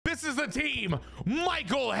This is the team.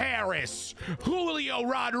 Michael Harris, Julio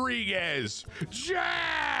Rodriguez,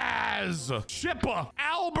 Jazz, Chippa,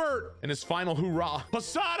 Albert, and his final hoorah,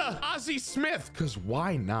 Posada, Ozzie Smith, because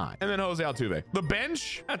why not? And then Jose Altuve. The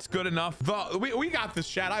bench, that's good enough. We got this,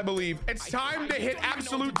 chat, I believe. It's time to hit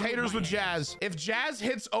absolute taters with Jazz. If Jazz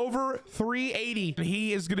hits over 380,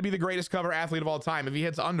 he is going to be the greatest cover athlete of all time. If he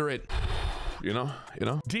hits under it, you know.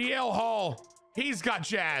 DL Hall. He's got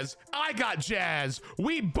Jazz. I got Jazz.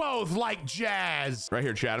 We both like Jazz. Right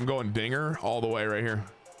here, chat. I'm going dinger all the way right here.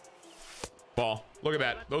 Ball. Look at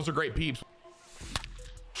that. Those are great peeps.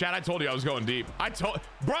 Chat, I told you I was going deep.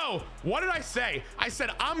 Bro, what did I say? I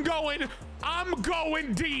said, I'm going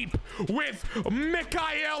deep with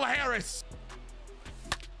Mikael Harris.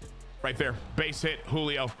 Right there. Base hit.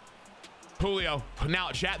 Julio.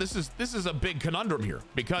 Now, chat, this is a big conundrum here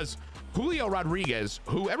because Julio Rodriguez,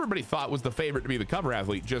 who everybody thought was the favorite to be the cover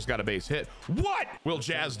athlete, just got a base hit. What will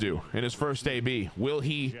Jazz do in his first AB? Will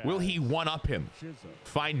he one up him?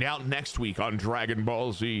 Find out next week on Dragon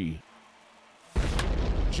Ball Z.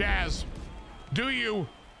 Jazz, do you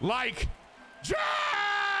like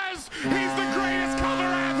Jazz? He's the greatest cover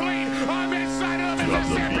athlete on this side of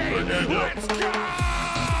Mississippi. Let's go!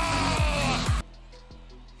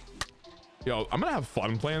 Yo, I'm gonna have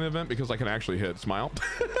fun playing the event because I can actually hit. Smile.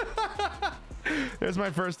 There's my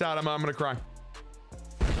first out. I'm gonna cry.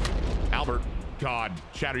 Albert, God,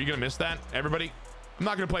 chat, are you gonna miss that? Everybody, I'm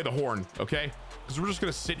not gonna play the horn, okay? Because we're just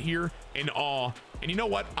gonna sit here in awe. And you know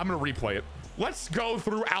what? I'm gonna replay it. Let's go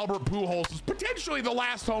through Albert Pujols' potentially the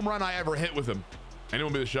last home run I ever hit with him. And it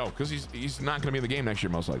will be the show because he's not gonna be in the game next year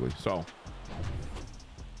most likely. So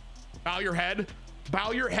bow your head,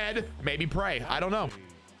 maybe pray. I don't know.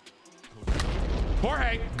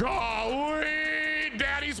 Jorge, golly,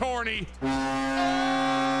 daddy's horny. Oh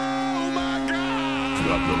my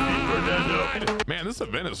God. Man, this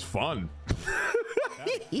event is fun.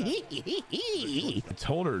 I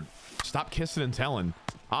told her, stop kissing and telling.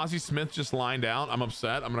 Ozzie Smith just lined out. I'm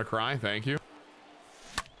upset. I'm gonna cry. Thank you.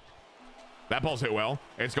 That ball's hit well.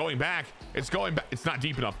 It's going back. It's not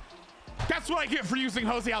deep enough. That's what I get for using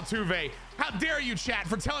Jose Altuve. How dare you, chat,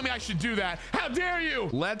 for telling me I should do that? How dare you?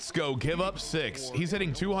 Let's go. Give up 6. He's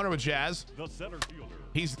hitting 200 with Jazz.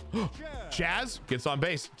 He's Jazz gets on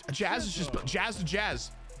base. Jazz is just Jazz to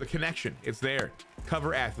Jazz. The connection, it's there.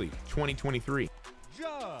 Cover athlete 2023. You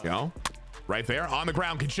know, right there on the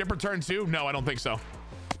ground. Can Chipper turn 2? No, I don't think so.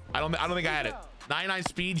 I don't think I had it. 99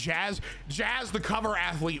 speed. Jazz, the cover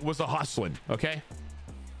athlete, was a hustling. Okay.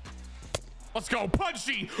 Let's go,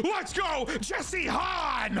 Punchy. Let's go, Jesse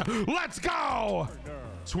Hahn. Let's go.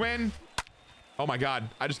 Twin. Oh my God,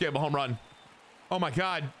 I just gave a home run. Oh my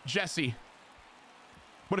God, Jesse.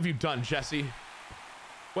 What have you done, Jesse?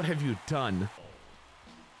 What have you done?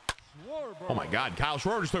 Oh my God, Kyle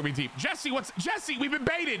Schwarber just took me deep. Jesse, we've been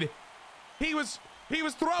baited. He was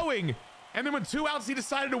throwing, and then with 2 outs, he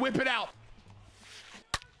decided to whip it out.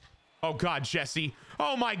 Oh God, Jesse.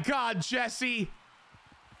 Oh my God, Jesse.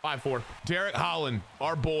 5-4. Derek Holland,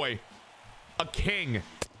 our boy, a king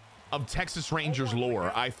of Texas Rangers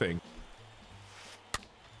lore, I think.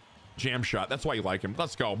 Jam shot. That's why you like him.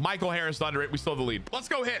 Let's go. Michael Harris under it. We still have the lead. Let's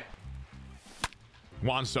go hit.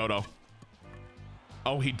 Juan Soto.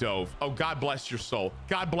 Oh, he dove. Oh, God bless your soul.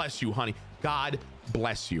 God bless you, honey. God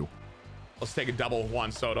bless you. Let's take a double,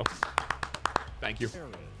 Juan Soto. Thank you.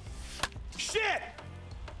 Shit!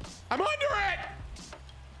 I'm under it!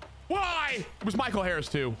 Why? It was Michael Harris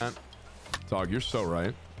too. Dog, you're so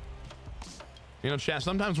right. You know, chat,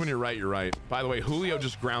 sometimes when you're right, you're right. By the way, Julio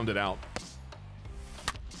just grounded out.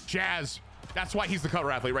 Jazz. That's why he's the cover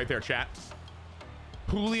athlete right there, chat.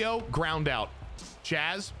 Julio ground out.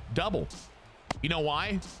 Jazz double. You know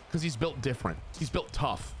why? Because he's built different. He's built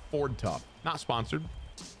tough. Ford tough. Not sponsored.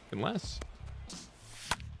 Unless.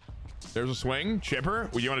 There's a swing. Chipper.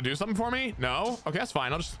 Well, you want to do something for me? No? Okay, that's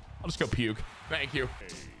fine. I'll just go puke. Thank you.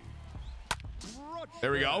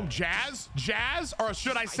 There we go. Jazz, or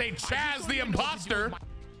should I say Chaz the imposter?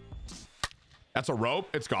 That's a rope.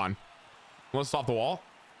 It's gone. Unless it's off the wall.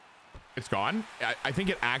 It's gone. I think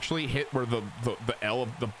it actually hit where the L of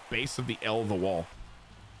the base of the L of the wall.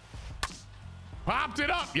 Popped it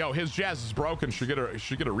up. Yo, his Jazz is broken. Should get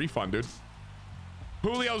a refund, dude.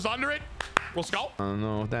 Julio's under it. We'll sculpt. I don't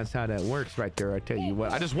know if that's how that works right there. I tell you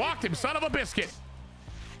what. I just walked him, son of a biscuit.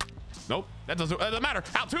 Nope, that doesn't matter.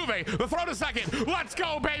 Altuve, the throw to second. Let's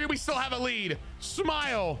go, baby. We still have a lead.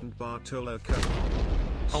 Smile.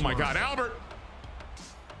 Oh my God, Albert.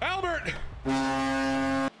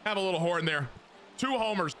 Have a little horn there. 2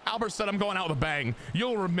 homers. Albert said I'm going out with a bang.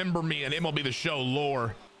 You'll remember me in MLB the Show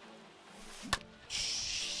lore.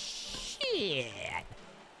 Shit.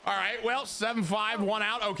 All right, well, 7-5, 1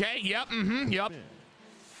 out. Okay, yep, yep.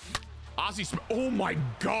 Ozzie Smith. Oh my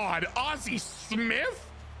God, Ozzie Smith.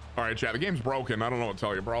 All right, chat, the game's broken. I don't know what to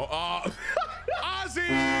tell you, bro. Ozzie.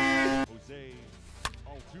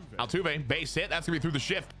 Altuve, base hit. That's gonna be through the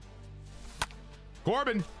shift.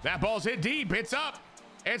 Corbin, that ball's hit deep. It's up.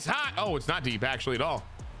 It's hot. Oh, it's not deep actually at all.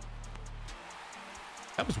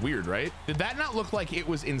 That was weird, right? Did that not look like it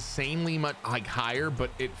was insanely much like higher,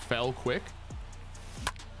 but it fell quick?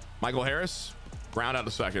 Michael Harris, ground out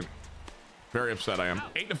to second. Very upset I am.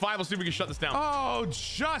 8-5. Let's see if we can shut this down. Oh,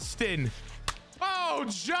 Justin. Oh,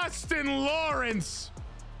 Justin Lawrence.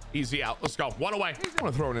 Easy out. Let's go. One away. I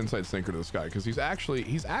want to throw an inside sinker to this guy because he's actually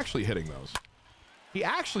hitting those. He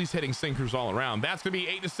actually is hitting sinkers all around. That's gonna be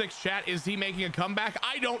 8-6. Chat, is he making a comeback?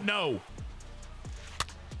 I don't know.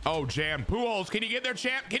 Oh, jam. Pujols, can you get there,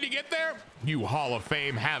 champ? Can you get there? You Hall of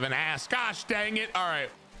Fame have an ass. Gosh dang it. All right.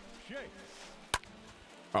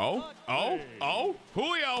 Oh,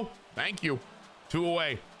 Julio. Thank you. 2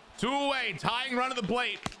 away. 2 away. Tying run at the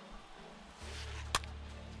plate.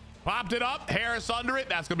 Popped it up. Harris under it.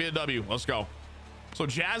 That's gonna be a W. Let's go. So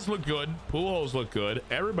Jazz look good. Pujols look good.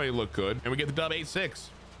 Everybody look good. And we get the dub 8-6.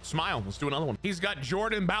 Smile. Let's do another one. He's got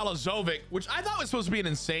Jordan Balazovic, which I thought was supposed to be an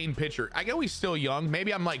insane pitcher. I know he's still young.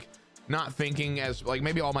 Maybe I'm like not thinking as like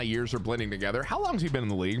maybe all my years are blending together. How long has he been in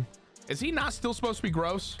the league? Is he not still supposed to be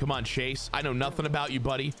gross? Come on, Chase. I know nothing about you,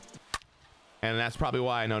 buddy. And that's probably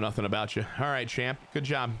why I know nothing about you. All right, champ. Good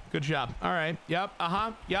job. Good job. All right. Yep.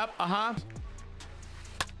 Yep.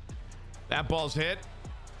 That ball's hit.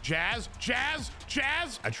 Jazz.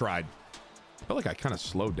 I tried. I feel like I kind of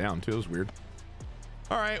slowed down too. It was weird.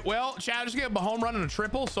 All right, well, Chad just gave him a home run and a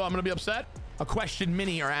triple, so I'm gonna be upset. A question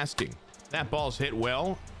many are asking. That ball's hit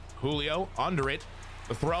well. Julio under it.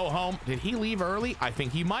 The throw home. Did he leave early? I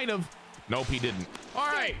think he might have. Nope, he didn't. All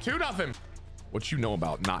right, 2-0. What you know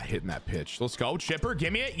about not hitting that pitch? Let's go, Chipper.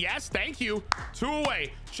 Give me it. Yes, thank you. 2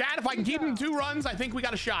 away. Chad, if I can keep him 2 runs, I think we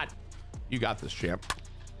got a shot. You got this, champ.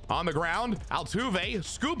 On the ground, Altuve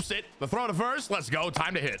scoops it. The throw to first. Let's go.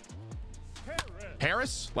 Time to hit.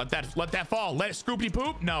 Harris, let that fall. Let it scoopy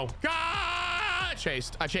poop. No. I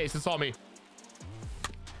chased. It's all me.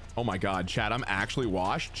 Oh my God, Chad, I'm actually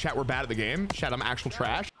washed. Chat, we're bad at the game. Chat, I'm actual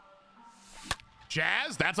trash.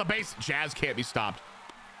 Jazz, that's a base. Jazz can't be stopped.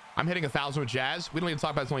 I'm hitting 1,000 with Jazz. We don't even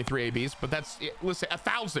talk about it's only 3 ABs, but that's, listen,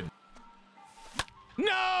 1,000.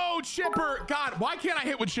 No, Chipper. God, why can't I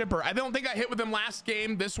hit with Chipper? I don't think I hit with him last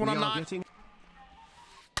game. This one I'm not.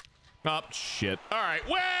 Oh, shit. All right,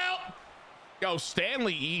 well. Yo,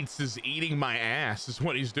 Stanley Eats is eating my ass is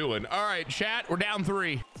what he's doing. All right, chat, we're down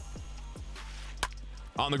 3.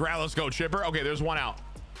 On the ground, let's go, Chipper. Okay, there's 1 out.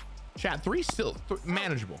 Chat, 3 still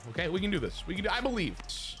manageable. Okay, we can do this. We can. I believe.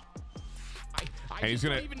 And he's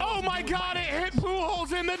gonna. Oh my God! It hit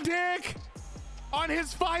Pujols in the dick on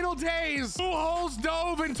his final days. Pujols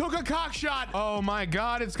dove and took a cock shot. Oh my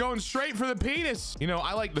God! It's going straight for the penis. You know,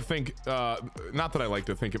 I like to think. Not that I like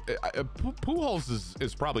to think. Pujols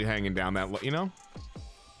is probably hanging down that. You know.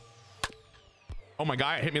 Oh my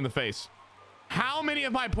God! It hit me in the face. How many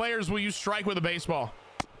of my players will you strike with a baseball?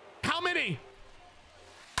 How many?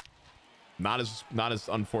 Not as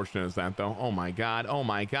unfortunate as that though. Oh my God. Oh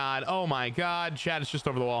my God. Oh my God. Chad is just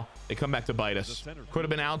over the wall. They come back to bite us. Could have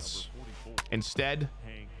been outs. Instead,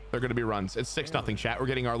 they're going to be runs. It's 6-0, chat. We're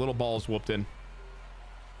getting our little balls whooped in.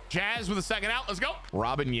 Jazz with a second out. Let's go.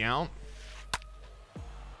 Robin Yount.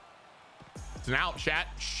 It's an out, chat.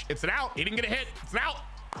 Shh, it's an out. He didn't get a hit. It's an out.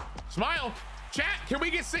 Smile. Chat, can we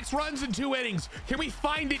get 6 runs in 2 innings? Can we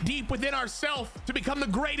find it deep within ourselves to become the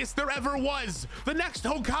greatest there ever was? The next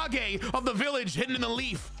Hokage of the village hidden in the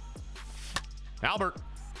leaf. Albert,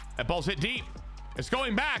 that ball's hit deep. It's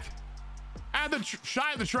going back. At the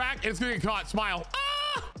shy of the track, and it's gonna get caught. Smile.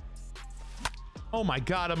 Ah! Oh my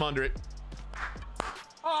God, I'm under it.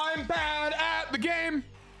 I'm bad at the game.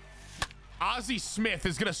 Ozzie Smith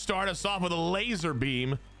is gonna start us off with a laser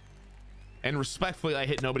beam. And respectfully, I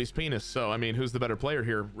hit nobody's penis. So, I mean, who's the better player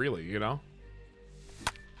here, really, you know?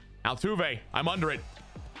 Altuve, I'm under it.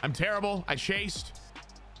 I'm terrible. I chased.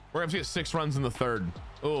 We're gonna get 6 runs in the 3rd.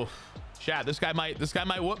 Oof. Chad, this guy might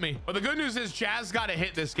whoop me. But the good news is Chaz got to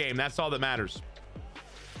hit this game. That's all that matters.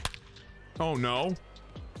 Oh, no.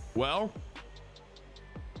 Well,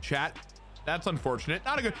 chat, that's unfortunate.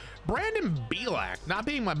 Not a good. Brandon Belak, not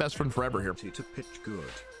being my best friend forever here. To pitch good.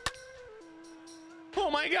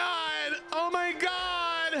 Oh my God. Oh my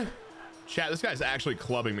God. Chat, this guy's actually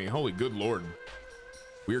clubbing me. Holy good Lord.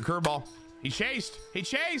 Weird curveball. He chased. He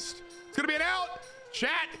chased. It's going to be an out.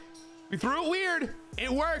 Chat, we threw it weird.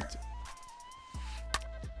 It worked.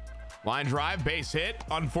 Line drive, base hit.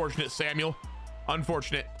 Unfortunate, Samuel.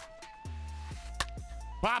 Unfortunate.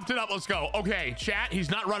 Popped it up. Let's go. Okay, chat. He's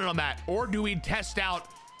not running on that. Or do we test out?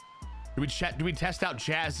 Do we test out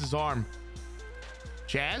Jazz's arm?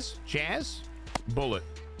 Jazz? Bullet.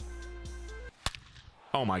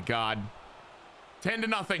 Oh my God.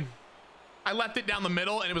 10-0. I left it down the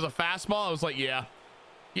middle and it was a fastball. I was like, yeah,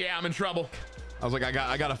 I'm in trouble. I was like,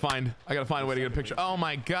 I gotta find a way to get a picture. Oh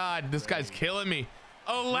my God, this guy's killing me.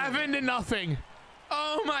 11-0.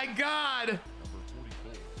 Oh my God.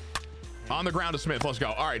 On the ground to Smith. Let's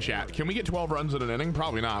go. All right, chat. Can we get 12 runs in an inning?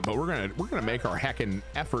 Probably not, but we're gonna make our heckin'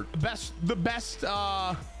 effort. The best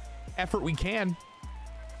effort we can.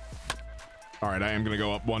 All right, I am gonna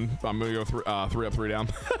go up one. I'm gonna go 3 up, 3 down.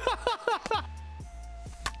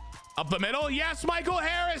 Up the middle. Yes, Michael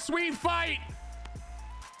Harris. We fight.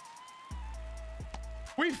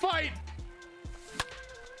 We fight.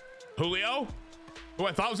 Julio, who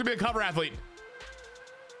I thought was gonna be a cover athlete.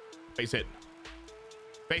 Base hit.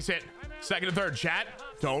 Base hit. Second and third. Chat,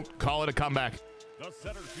 don't call it a comeback.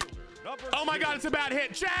 Oh my God, it's a bad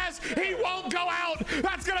hit. Jazz, he won't go out.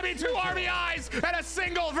 That's gonna be 2 RBIs and a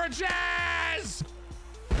single for Jazz.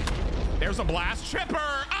 There's a blast.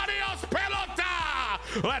 Chipper. Adios,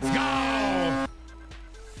 pelota. Let's go.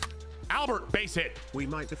 Albert, base hit. We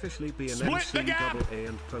might officially be an Split the gap. NCAA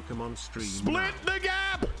and Pokemon stream. Split the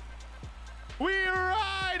gap. We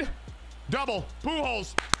ride. Double.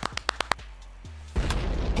 Pujols.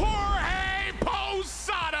 Jorge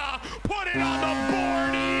Posada. Put it on the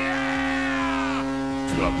board. Yeah.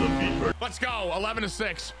 Drop the beat. Let's go.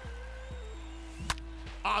 11-6.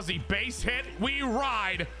 Ozzy, base hit. We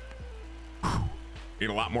ride. Need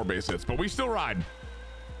a lot more base hits, but we still ride.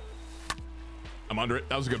 I'm under it.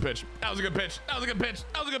 That was a good pitch. That was a good pitch. That was a good pitch.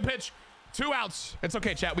 That was a good pitch. 2 outs. It's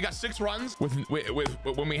okay, chat. We got 6 runs with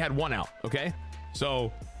when we had 1 out. Okay,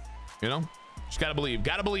 so you know, just gotta believe.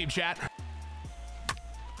 Gotta believe, chat.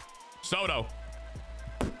 Soto,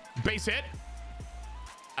 base hit.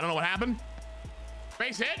 I don't know what happened.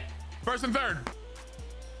 Base hit. First and third.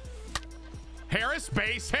 Harris,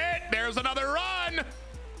 base hit. There's another run.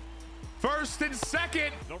 First and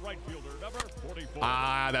second. The right fielder, number 44.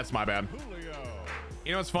 Ah, that's my bad. Julio.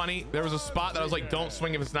 You know what's funny? There was a spot that I was like, don't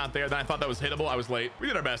swing if it's not there. Then I thought that was hittable. I was late. We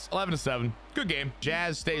did our best. 11-7. Good game.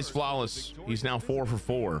 Jazz stays flawless. He's now 4 for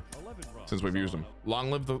 4 since we've used him. Long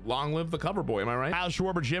live the cover boy. Am I right? Kyle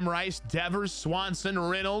Schwarber, Jim Rice, Devers, Swanson,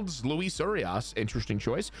 Reynolds, Luis Urias. Interesting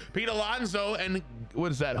choice. Pete Alonso and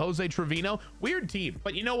what is that? Jose Trevino. Weird team.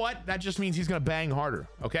 But you know what? That just means he's going to bang harder.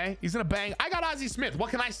 Okay? He's going to bang. I got Ozzie Smith. What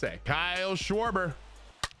can I say? Kyle Schwarber.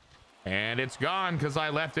 And it's gone because I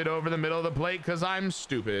left it over the middle of the plate because I'm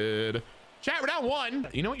stupid. Chat, we're down 1.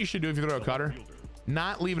 You know what you should do if you throw a cutter?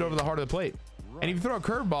 Not leave it over the heart of the plate. And if you throw a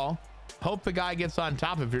curveball, hope the guy gets on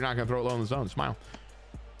top if you're not going to throw it low in the zone. Smile.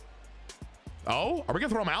 Oh, are we going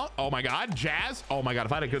to throw him out? Oh my God. Jazz. Oh my God.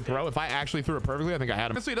 If I had a good throw, if I actually threw it perfectly, I think I had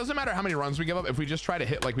him. Honestly, it doesn't matter how many runs we give up if we just try to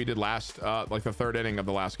hit like we did last, like the 3rd inning of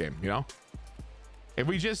the last game, you know? If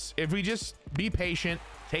we just be patient,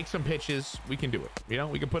 take some pitches, we can do it. You know,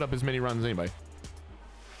 we can put up as many runs as anybody.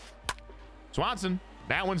 Swanson,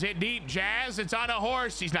 that one's hit deep. Jazz, it's on a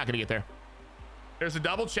horse. He's not going to get there. There's a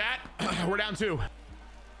double, chat. We're down 2.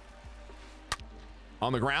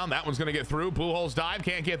 On the ground, that one's going to get through. Pujols dive,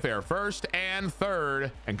 can't get there. First and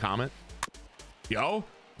third. And comment. Yo,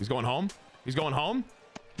 he's going home. He's going home.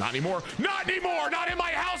 Not anymore. Not anymore. Not in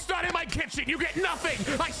my house. Not in my kitchen. You get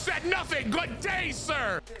nothing. I said nothing. Good day,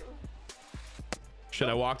 sir. Should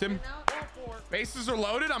I walked him? Bases are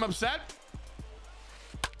loaded. I'm upset.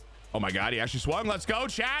 Oh my God, he actually swung. Let's go,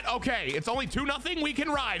 chat. Okay, it's only 2-0. We can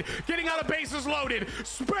ride. Getting out of bases loaded.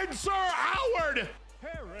 Spencer Howard.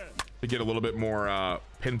 To get a little bit more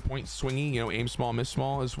pinpoint swingy, you know, aim small, miss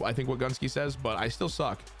small is I think what Gunsky says, but I still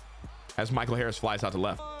suck. As Michael Harris flies out to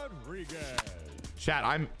left. Chat,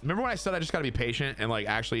 remember when I said I just got to be patient and like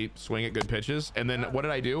actually swing at good pitches? And then what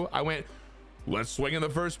did I do? I went, let's swing in the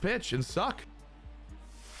first pitch and suck.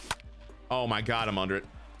 Oh my God, I'm under it.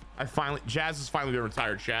 Jazz has finally been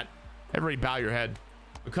retired, chat. Everybody bow your head.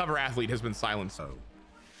 The cover athlete has been silenced.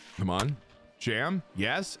 Come on. Jam.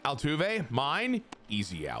 Yes. Altuve. Mine.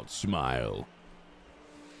 Easy out. Smile.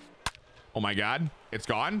 Oh my God. It's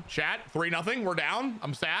gone. Chat. 3-0. We're down.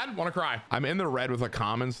 I'm sad. Want to cry. I'm in the red with the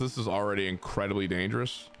comments. This is already incredibly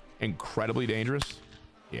dangerous. Incredibly dangerous.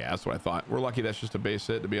 Yeah, that's what I thought. We're lucky that's just a base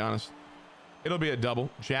hit, to be honest. It'll be a double.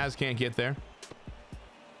 Jazz can't get there.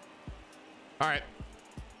 All right.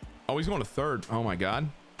 Oh, he's going to third. Oh my God.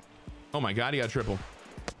 Oh my God. He got a triple.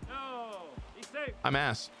 No, he's safe. I'm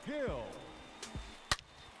ass. Hill.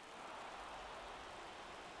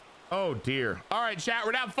 Oh dear. All right, chat.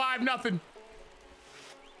 We're down 5-0.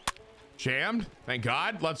 Jammed. Thank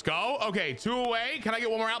God. Let's go. Okay, 2 away. Can I get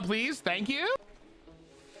one more out, please? Thank you.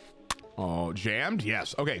 Oh, jammed.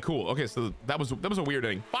 Yes. Okay, cool. Okay, so that was a weird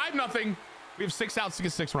inning. 5-0. We have 6 outs to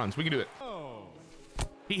get 6 runs. We can do it.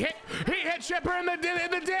 He hit Chipper in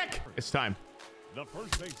the dick. It's time. The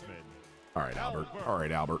first baseman. All right, Albert. All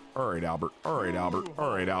right, Albert. All right, Albert. All right, Albert.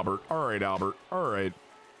 All right, Albert. All right, Albert. All right.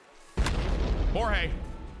 Jorge,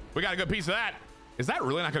 we got a good piece of that. Is that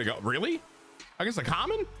really not going to go? Really? I guess a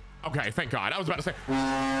common? Okay, thank God. I was about to say,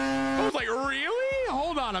 I was like, really?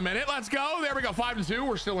 Hold on a minute. Let's go. There we go. 5-2.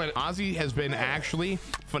 We're still in it. Ozzy has been actually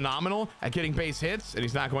phenomenal at getting base hits, and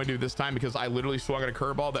he's not going to this time because I literally swung at a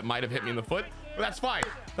curveball that might have hit me in the foot. But that's fine.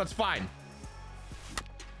 That's fine.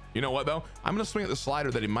 You know what, though? I'm going to swing at the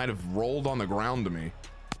slider that he might have rolled on the ground to me.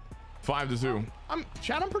 5-2.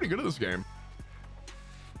 Chad, I'm pretty good at this game.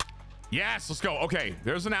 Yes, let's go. Okay,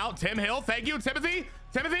 there's an out. Tim Hill. Thank you, Timothy.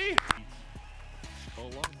 Timothy.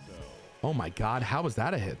 Oh my God, how was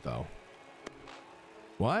that a hit though?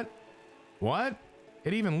 What?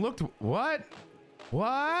 It even looked, what?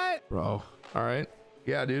 Bro, all right.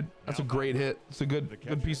 Yeah, dude, that's a great hit. It's a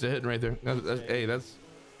good piece of hitting right there. Hey, that's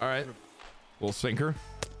all right. Little sinker.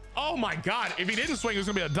 Oh my God, if he didn't swing, it was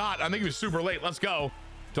gonna be a dot. I think he was super late. Let's go.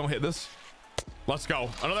 Don't hit this. Let's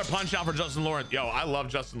go. Another punch out for Justin Lawrence. Yo, I love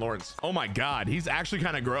Justin Lawrence. Oh my God, he's actually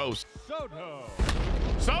kind of gross.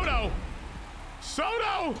 Soto.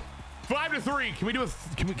 5-3. Can we do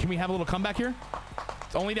can we have a little comeback here?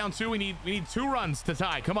 It's only down 2. We need 2 runs to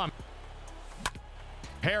tie. Come on.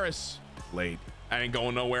 Harris late. I ain't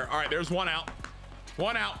going nowhere. All right, there's 1 out.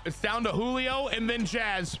 1 out. It's down to Julio and then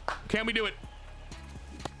Jazz. Can we do it?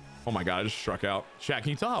 Oh my God, I just struck out. Shaq, can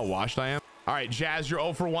you tell how washed I am? All right, Jazz, you're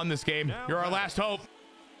 0 for 1 this game. You're our last hope.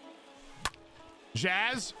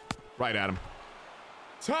 Jazz, right at him.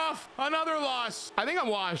 Tough. Another loss. I think I'm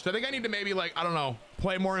washed. I think I need to maybe, like, I don't know,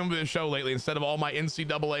 play more MLB the Show lately instead of all my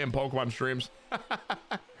NCAA and Pokemon streams.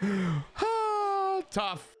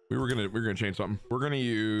 Tough. We're gonna change something. We're gonna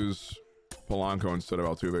use Polanco instead of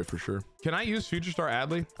Altuve for sure. Can I use Future Star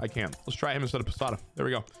Adley? I can. Let's try him instead of Posada. There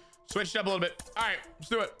we go. Switched up a little bit. All right, let's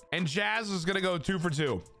do it. And Jazz is gonna go 2 for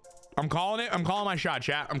 2. I'm calling it. I'm calling my shot,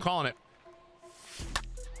 chat. I'm calling it.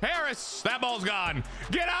 Harris, that ball's gone.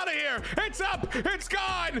 Get out of here. It's up. It's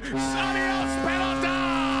gone. Adios,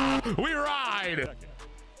 pelota. We ride.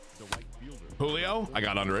 Julio, I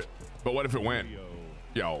got under it. But what if it went?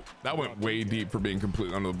 Yo, that went way deep for being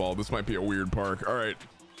completely under the ball. This might be a weird park. All right.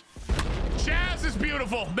 Jazz is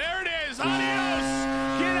beautiful. There it is. Adios.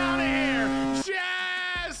 Get out of here.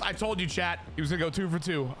 Jazz. I told you, chat. He was going to go 2 for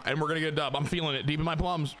 2. And we're going to get a dub. I'm feeling it deep in my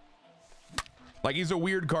plums. Like, he's a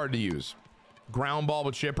weird card to use. Ground ball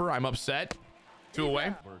with Chipper. I'm upset. 2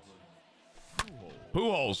 away.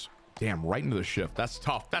 Pujols. Damn, right into the shift. That's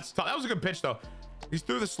tough. That's tough. That was a good pitch, though. He's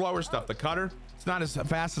through the slower stuff. The cutter, it's not as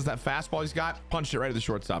fast as that fastball he's got. Punched it right at the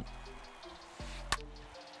shortstop.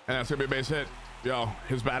 And that's going to be a base hit. Yo,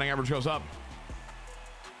 his batting average goes up.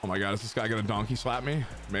 Oh, my God. Is this guy going to donkey slap me?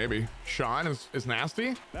 Maybe. Sean is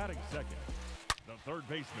nasty. Batting second. The third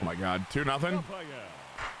baseman. Oh, my God. 2-0.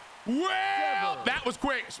 Well, that was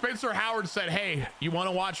quick. Spencer Howard said, hey, you want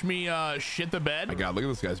to watch me shit the bed? My God, look at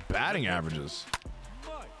this guy's batting averages.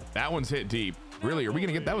 That one's hit deep. Really, are we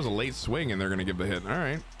gonna get that? Was a late swing and they're gonna give the hit. All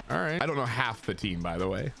right. I don't know half the team, by the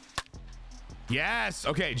way. Yes.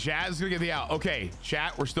 Okay, Jazz is gonna get the out. Okay,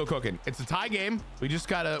 chat, we're still cooking. It's a tie game. We just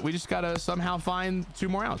gotta somehow find 2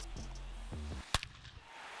 more outs.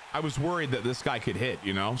 I was worried that this guy could hit,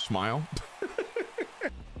 you know. Smile.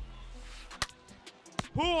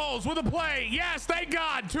 Pujols with a play. Yes, thank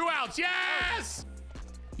God. 2 outs. Yes.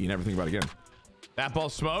 You never think about it again. That ball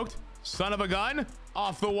smoked. Son of a gun.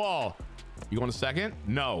 Off the wall. You going to second?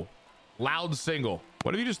 No. Loud single.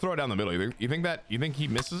 What if you just throw it down the middle? You think he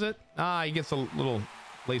misses it? He gets a little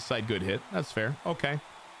late side good hit. That's fair. Okay.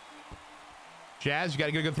 Jazz, you got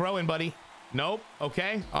to get a good throw in, buddy. Nope.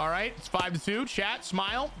 Okay. All right. It's 5-2. Chat,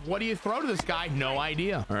 smile. What do you throw to this guy? No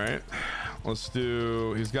idea. All right. Let's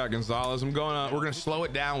do. He's got Gonzalez. We're going to slow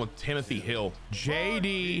it down with Timothy Hill.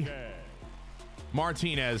 JD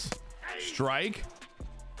Martinez. Strike.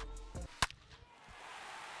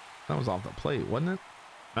 That was off the plate, wasn't it?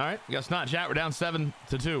 All right. Guess not. Chat, we're down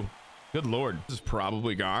 7-2. Good Lord. This is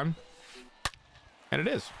probably gone. And it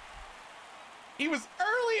is. He was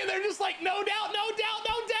early and they're just like, no doubt, no doubt,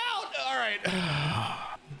 no doubt. All right.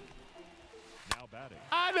 Now batting.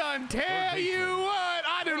 I done tell you what.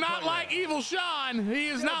 I do not like Evil Sean. He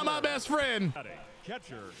is not my best friend.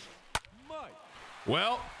 Catcher, Mike.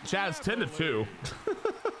 Well, Chad's 10-2.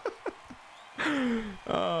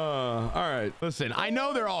 All right. Listen, I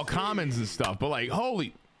know they're all commons and stuff, but like,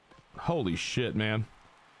 holy shit, man.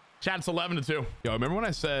 Chat's 11-2. Yo, remember when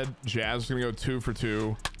I said Jazz was gonna go 2 for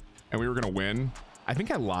 2 and we were gonna win? I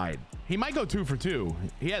think I lied. He might go 2 for 2.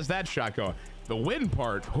 He has that shot going. The win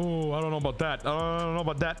part, oh, I don't know about that. I don't know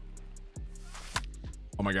about that.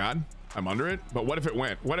 Oh my God, I'm under it. But what if it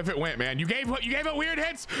went? What if it went, man? You gave it weird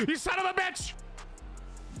hits, you son of a bitch.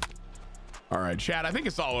 All right, chat, I think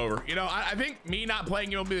it's all over. You know, I think me not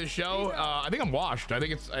playing MLB the Show, I think I'm washed. I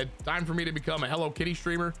think it's time for me to become a Hello Kitty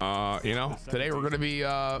streamer. You know, today we're gonna be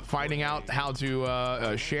finding out how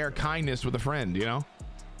to share kindness with a friend, you know?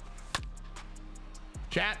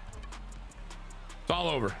 Chat, it's all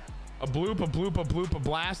over. A bloop, a bloop, a bloop, a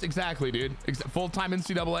blast. Exactly, dude. Full-time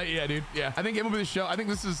NCAA. Yeah, dude. Yeah. I think MLB the Show. I think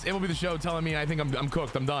this is MLB the Show telling me I think I'm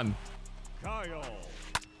cooked. I'm done. Kyle.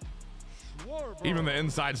 Even the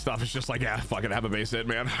inside stuff is just like, yeah, fucking have a base hit,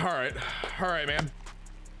 man. All right. All right, man.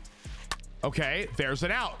 Okay, there's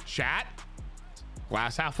an out. Chat.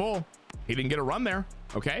 Glass half full. He didn't get a run there.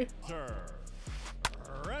 Okay.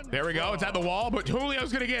 There we go. It's at the wall, but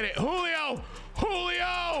Julio's going to get it. Julio.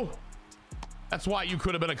 Julio. That's why you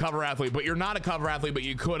could have been a cover athlete, but you're not a cover athlete, but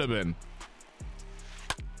you could have been.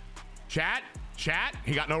 Chat.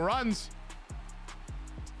 He got no runs.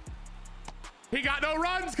 He got no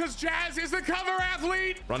runs because Jazz is the cover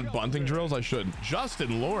athlete. Run bunting drills? I should.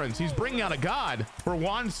 Justin Lawrence, he's bringing out a god for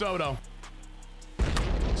Juan Soto.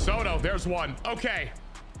 Soto, there's one. Okay.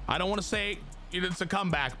 I don't want to say it's a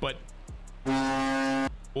comeback, but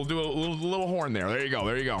we'll do a little horn there. There you go.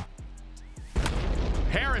 There you go.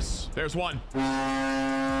 Harris, there's one.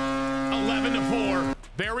 11-4.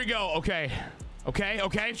 There we go. Okay.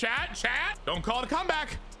 Chat. Don't call it a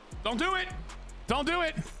comeback. Don't do it. Don't do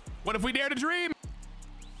it. What if we dare to dream?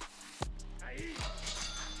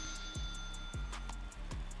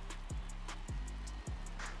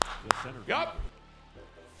 Yup.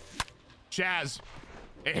 Jazz.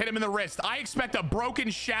 It hit him in the wrist. I expect a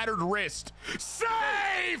broken, shattered wrist.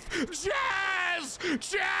 Safe! Jazz!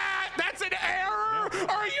 Chat! That's an error!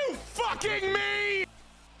 Are you fucking me?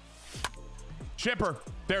 Chipper.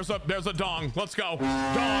 There's a dong. Let's go.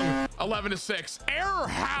 Dong. 11-6. Error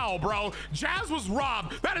how, bro? Jazz was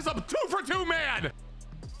robbed. That is a 2 for 2 man.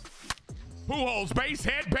 Pujols base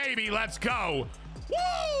hit, baby. Let's go.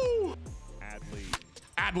 Woo!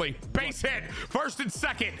 Adley. Base hit. First and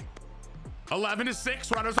second.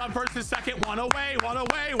 11-6. Runners on first and second. One away.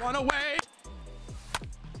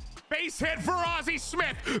 Base hit for Ozzie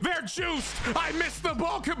Smith. They're juiced. I missed the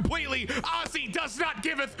ball completely. Ozzie does not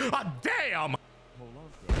giveth a damn.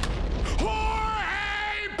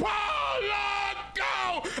 Jorge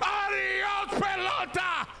Polanco. Adios,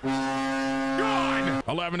 pelota. Gone.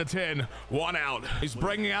 11-10. One out. He's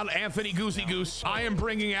bringing out Anthony Goosey Goose. I am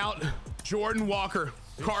bringing out Jordan Walker,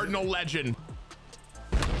 Cardinal legend.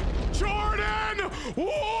 Jordan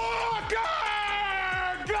Walker!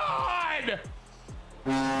 God!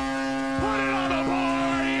 Put it on the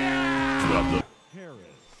board! Yeah!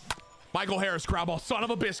 Michael Harris, crowd ball, son of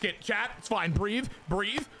a biscuit. Chat, it's fine. Breathe.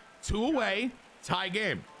 2 away. Tie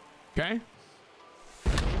game. Okay?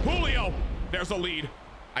 Julio. There's a lead.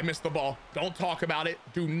 I missed the ball. Don't talk about it.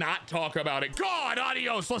 Do not talk about it. God,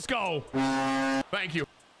 adios. Let's go. Thank you.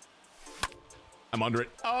 I'm under it.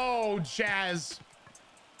 Oh, Jazz.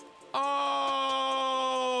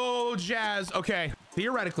 Oh, Jazz. Okay.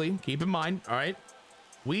 Theoretically, keep in mind, all right,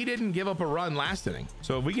 we didn't give up a run last inning.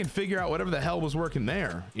 So if we can figure out whatever the hell was working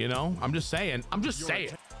there, you know, I'm just saying.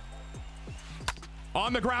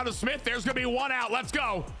 On the ground to Smith. There's going to be one out. Let's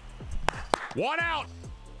go. One out.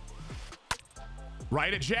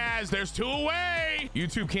 Right at Jazz. There's 2 away.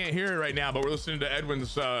 YouTube can't hear it right now, but we're listening to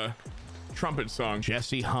Edwin's trumpet song.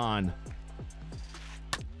 Jesse Hahn.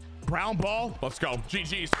 Ground ball. Let's go.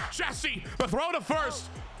 GG's. Jesse, the throw to first.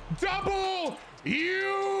 Double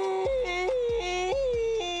you.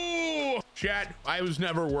 Chat, I was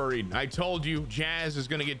never worried. I told you Jazz is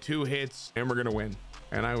going to get 2 hits and we're going to win.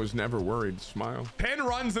 And I was never worried. Smile. 10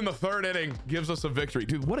 runs in the 3rd inning gives us a victory.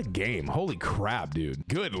 Dude, what a game. Holy crap, dude.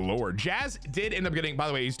 Good Lord. Jazz did end up getting, by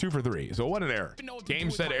the way, he's 2 for 3. So what an error. Game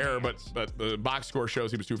said error, but the box score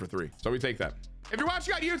shows he was 2 for 3. So we take that. If you're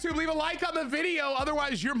watching on YouTube, leave a like on the video.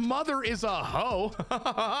 Otherwise, your mother is a hoe.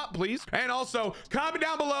 Please. And also, comment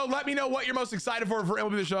down below. Let me know what you're most excited for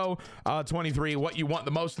MLB the Show 23. What you want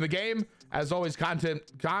the most in the game. As always,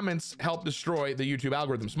 comments help destroy the YouTube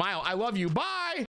algorithm. Smile. I love you. Bye.